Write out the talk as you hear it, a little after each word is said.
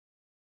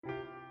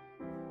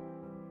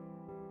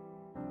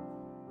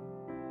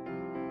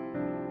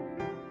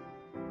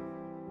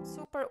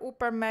super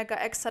uber mega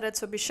excited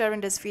to be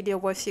sharing this video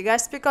with you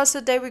guys because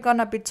today we're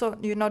gonna be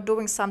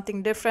doing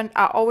something different.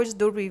 I always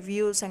do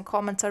reviews and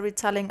commentary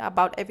telling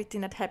about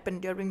everything that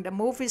happened during the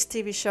movies,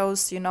 TV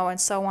shows, and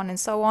so on and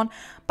so on.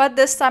 But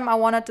this time I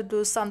wanted to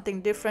do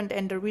something different,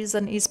 and the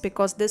reason is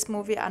because this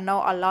movie, I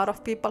know a lot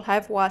of people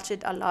have watched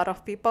it, a lot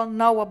of people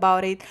know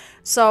about it,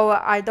 so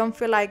I don't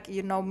feel like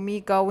me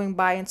going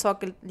by and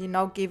talking,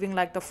 giving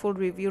like the full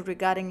review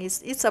regarding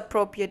it. It's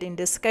appropriate in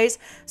this case,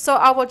 so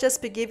I will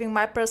just be giving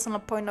my personal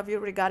point of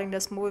view regarding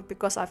this movie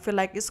because I feel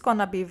like it's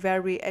gonna be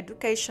very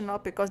educational,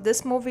 because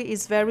this movie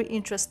is very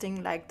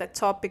interesting. Like the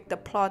topic, the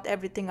plot,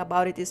 everything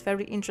about it is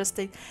very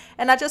interesting,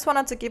 and I just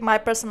wanted to give my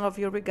personal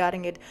view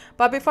regarding it.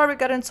 But before we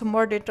get into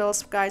more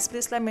details, guys,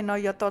 please let me know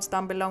your thoughts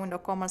down below in the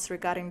comments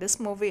regarding this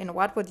movie, and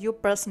what would you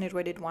personally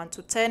rate it 1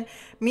 to 10.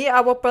 Me,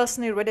 I will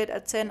personally rate it a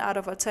 10 out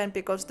of a 10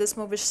 because this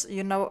movie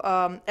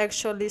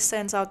actually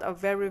sends out a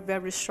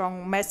very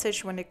strong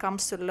message when it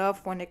comes to love,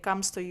 when it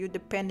comes to you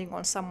depending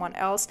on someone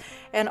else,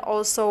 and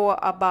also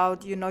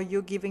about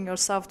you giving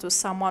yourself to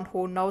someone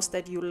who knows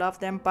that you love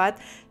them, but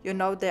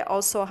they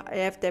also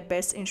have their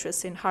best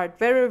interests in heart.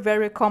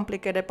 Very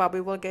complicated, but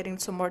we will get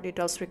into more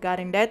details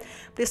regarding that.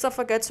 Please don't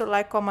forget to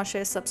like, comment,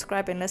 share,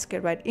 subscribe, and let's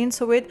get right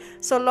into it.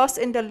 So Lost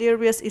in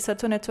Delirious is a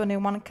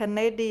 2021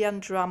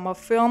 Canadian drama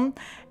film.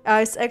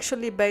 It's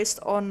actually based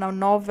on a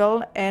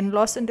novel, and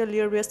Lost in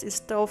Delirious is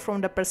told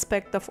from the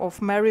perspective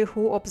of Mary,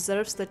 who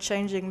observes the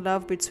changing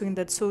love between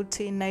the two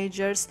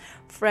teenagers,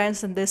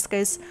 friends, in this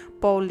case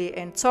Pauli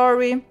and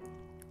Tori.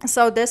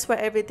 So that's where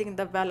everything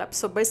develops.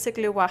 So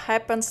basically what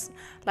happens,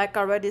 like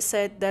I already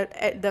said,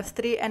 that the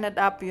three ended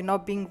up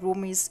being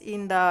roomies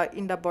in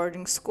the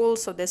boarding school.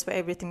 So that's where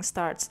everything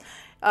starts.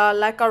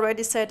 Like I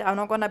already said, I'm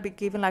not gonna be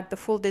giving like the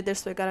full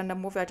details regarding the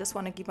movie. I just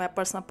want to give my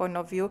personal point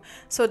of view.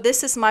 So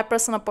this is my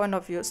personal point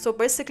of view. So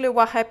basically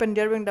what happened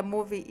during the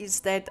movie is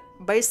that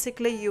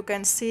basically you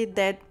can see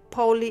that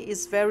Pauli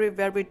is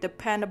very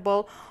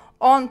dependable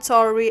on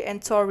Tori, and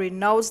Tori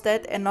knows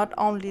that. And not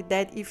only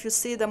that, if you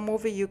see the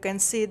movie, you can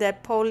see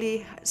that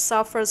Pauli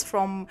suffers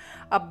from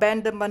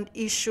abandonment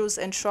issues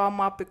and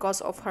trauma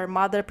because of her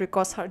mother,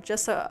 because her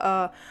just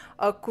a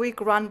quick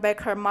run back,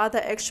 her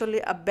mother actually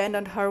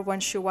abandoned her when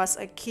she was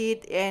a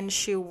kid, and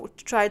she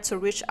tried to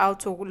reach out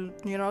to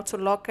to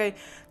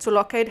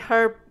locate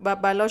her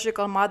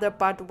biological mother,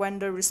 but when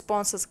the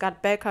responses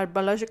got back, her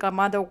biological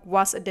mother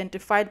was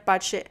identified,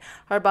 but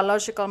her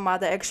biological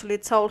mother actually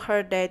told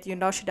her that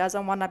she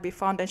doesn't want to be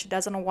found, and she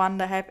doesn't want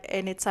to have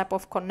any type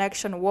of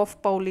connection with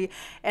Pauli.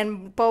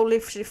 And Pauli,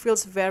 she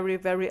feels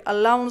very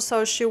alone.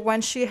 So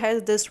when she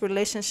has this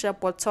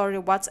relationship with Tori,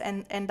 what's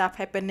end up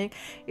happening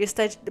is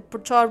that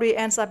Tori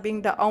ends up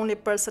being the only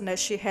person that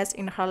she has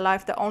in her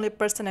life, the only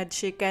person that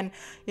she can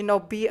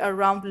be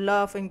around,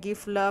 love and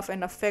give love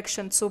and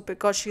affection to,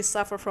 because she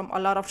suffered from a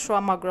lot of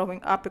trauma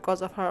growing up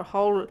because of her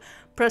whole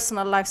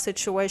personal life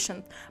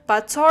situation.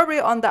 But Tori,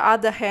 on the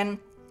other hand,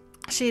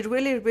 she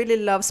really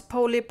loves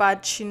Pauli,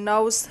 but she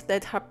knows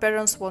that her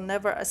parents will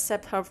never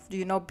accept her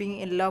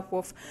being in love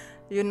with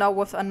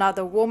with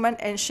another woman.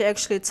 And she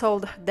actually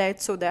told that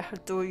to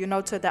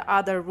the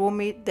other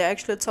roomie. They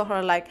actually told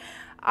her like,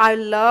 I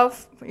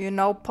love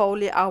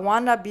Pauli, I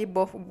wanna be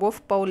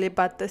with Pauli,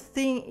 but the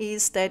thing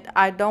is that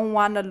I don't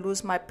want to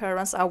lose my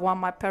parents. I want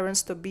my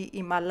parents to be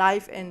in my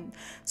life. And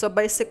so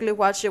basically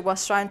what she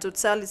was trying to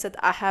tell is that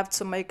I have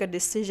to make a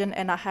decision,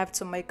 and I have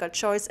to make a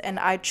choice, and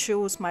I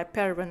choose my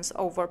parents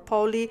over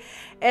Pauli.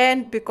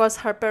 And because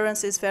her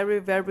parents is very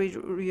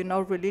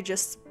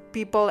religious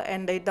people,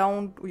 and they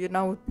don't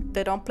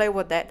play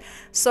with that.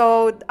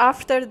 So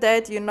after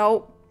that,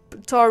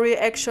 Tori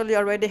actually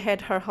already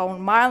had her own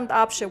mind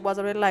up. She was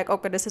already like,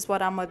 okay, this is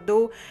what I'm gonna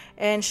do.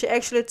 And she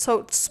actually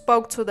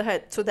spoke to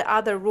the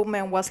other room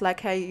and was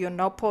like, hey,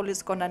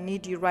 Pauli's gonna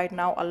need you right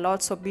now a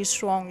lot, so be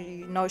strong.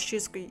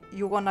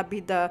 You're gonna be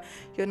the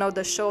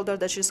the shoulder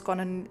that she's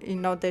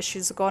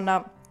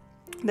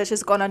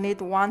gonna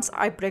need once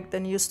I break the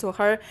news to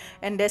her.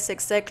 And that's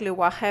exactly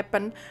what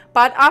happened.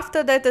 But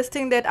after that, the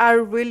thing that I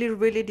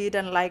really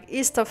didn't like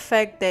is the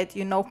fact that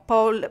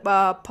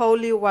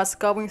Pauli was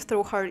going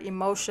through her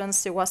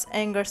emotions. She was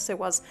angry, she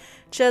was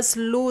just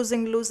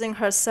losing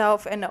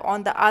herself. And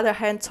on the other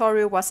hand,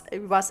 Tori was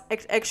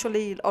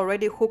actually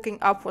already hooking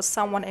up with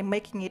someone and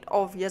making it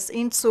obvious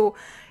into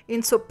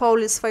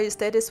Pauli's face.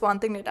 That is one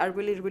thing that I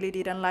really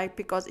didn't like,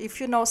 because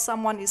if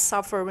someone is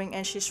suffering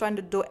and she's trying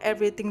to do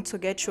everything to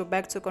get you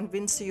back, to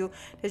convince you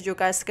that you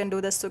guys can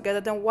do this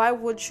together, then why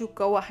would you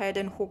go ahead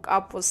and hook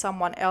up with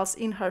someone else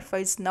in her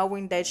face,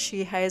 knowing that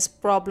she has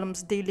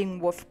problems dealing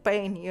with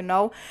pain,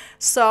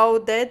 So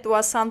that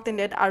was something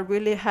that I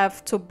really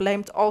have to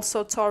blame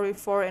also Tori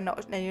for, and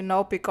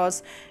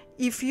because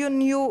if you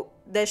knew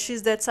that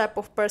she's that type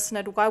of person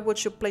that why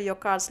would you play your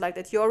cards like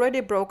that? You already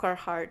broke her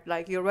heart.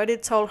 Like, you already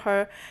told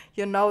her,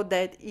 you know,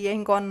 that you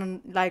ain't gonna,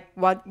 like,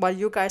 what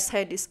you guys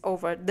had is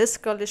over. This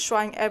girl is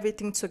trying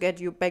everything to get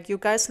you back. You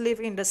guys live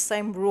in the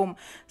same room.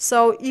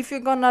 So if you're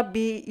gonna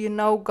be, you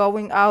know,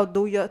 going out,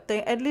 do your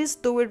thing, at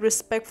least do it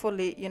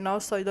respectfully, you know,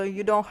 so that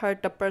you don't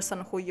hurt the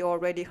person who you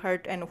already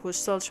hurt and who's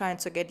still trying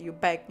to get you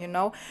back, you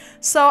know.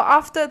 So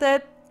after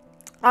that,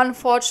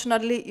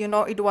 unfortunately, you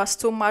know, it was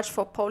too much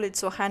for Pauli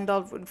to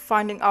handle,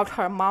 finding out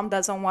her mom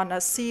doesn't want to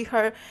see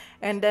her,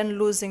 and then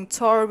losing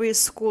Tori.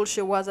 School,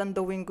 she wasn't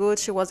doing good.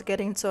 She was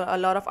getting into a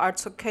lot of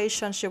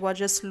altercation. She was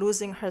just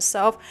losing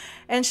herself,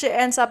 and she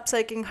ends up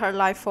taking her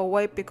life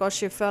away because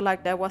she felt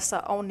like that was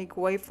the only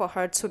way for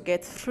her to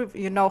get through,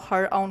 you know,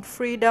 her own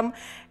freedom,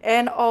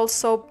 and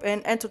also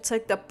and to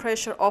take the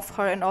pressure off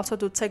her, and also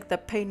to take the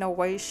pain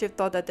away. She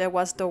thought that that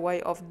was the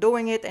way of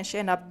doing it, and she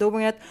ended up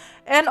doing it.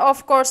 And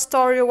of course,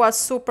 Tori was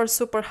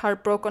super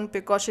heartbroken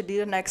because she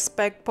didn't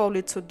expect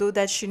Pauli to do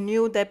that. She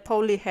knew that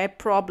Pauli had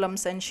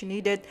problems and she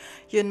needed,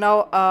 you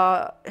know,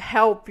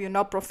 help, you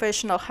know,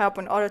 professional help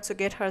in order to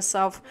get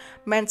herself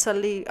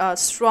mentally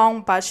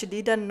strong, but she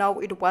didn't know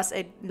it was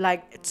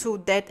like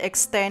to that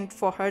extent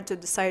for her to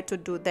decide to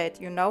do that,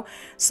 you know.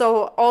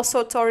 So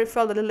also Tori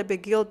felt a little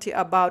bit guilty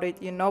about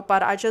it, you know,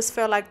 but I just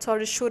felt like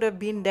Tori should have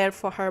been there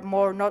for her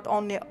more, not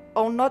only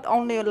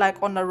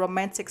like on a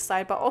romantic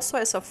side, but also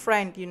as a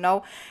friend, you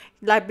know.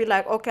 Like, be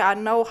like, okay, I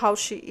know how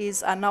she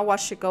is, I know what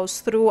she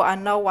goes through, I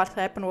know what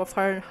happened with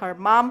her and her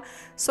mom,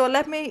 so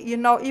let me, you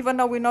know, even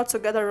though we're not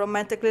together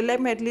romantically, let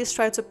me at least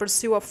try to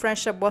pursue a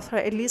friendship with her.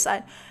 At least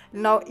I,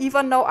 you know,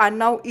 even though I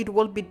know it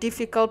will be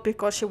difficult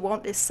because she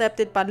won't accept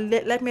it, but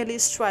let me at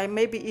least try,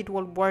 maybe it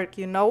will work,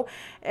 you know.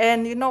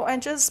 And you know,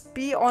 and just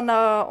be on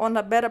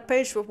a better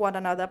page with one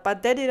another.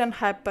 But that didn't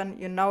happen,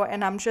 you know,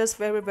 and I'm just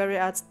very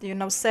you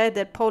know, sad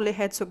that Pauli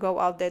had to go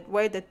out that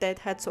way, that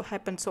had to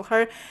happen to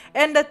her.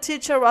 And the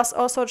teacher was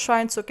also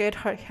trying to get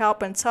her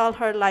help and tell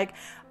her, like,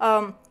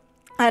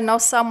 I know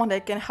someone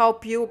that can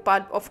help you,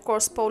 but of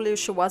course Pauli,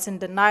 she was in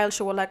denial.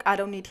 She was like, I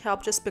don't need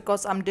help. Just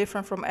because I'm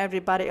different from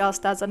everybody else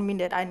doesn't mean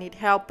that I need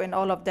help and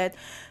all of that.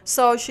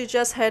 So she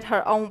just had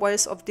her own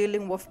ways of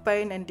dealing with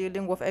pain and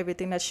dealing with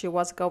everything that she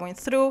was going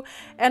through.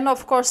 And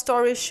of course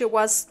Tori, she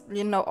was,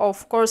 you know,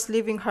 of course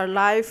living her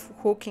life,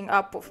 hooking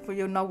up with,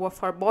 you know, with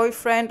her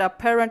boyfriend.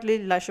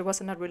 Apparently, like, she was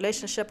in a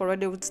relationship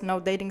already with, you know,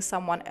 dating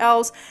someone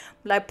else,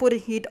 like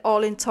putting it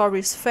all in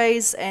Tori's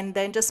face, and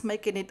then just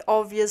making it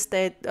obvious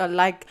that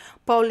like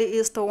Pauli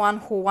is the one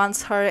who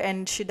wants her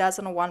and she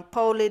doesn't want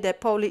Pauli, that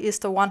Pauli is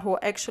the one who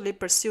actually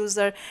pursues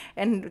her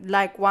and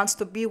like wants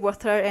to be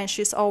with her, and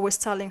she's always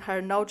telling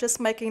her no, just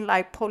making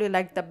like Pauli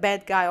like the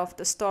bad guy of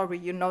the story,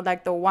 you know,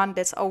 like the one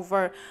that's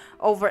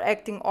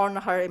overacting on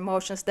her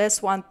emotions.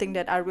 That's one thing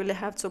that I really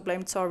have to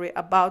blame Tori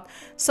about.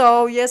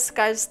 So yes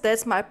guys,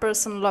 that's my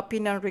personal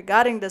opinion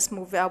regarding this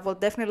movie. I would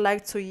definitely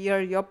like to hear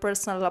your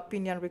personal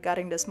opinion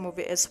regarding this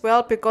movie as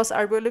well, because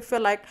I really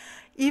feel like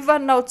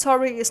even though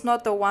Tori is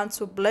not the one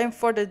to blame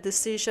for the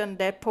decision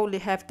that Pauli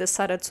have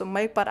decided to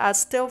make, but I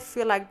still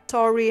feel like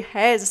Tori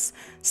has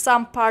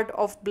some part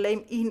of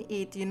blame in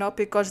it, you know,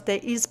 because there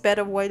is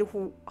better way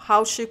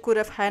how she could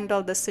have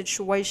handled the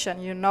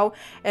situation, you know,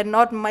 and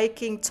not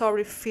making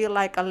Tori feel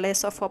like a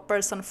less of a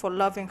person for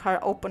loving her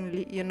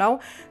openly, you know.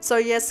 So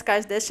yes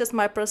guys, that's just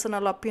my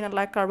personal opinion.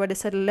 Like I already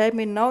said, let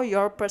me know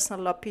your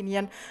personal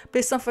opinion.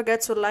 Please don't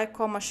forget to like,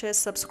 comment, share,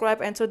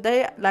 subscribe. And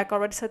today, like I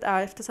already said,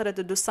 I've decided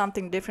to do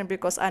something different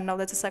because I know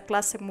that it's a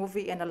classic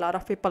movie and a lot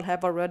of people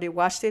have already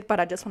watched it, but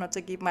I just wanted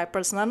to give my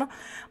personal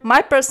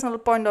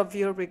point of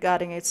view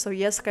regarding it. So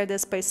yes guys,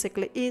 that's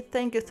basically it.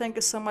 Thank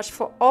you so much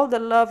for all the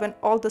love and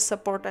all the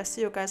support. I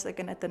see you guys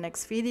again at the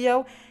next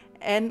video,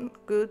 and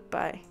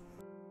goodbye.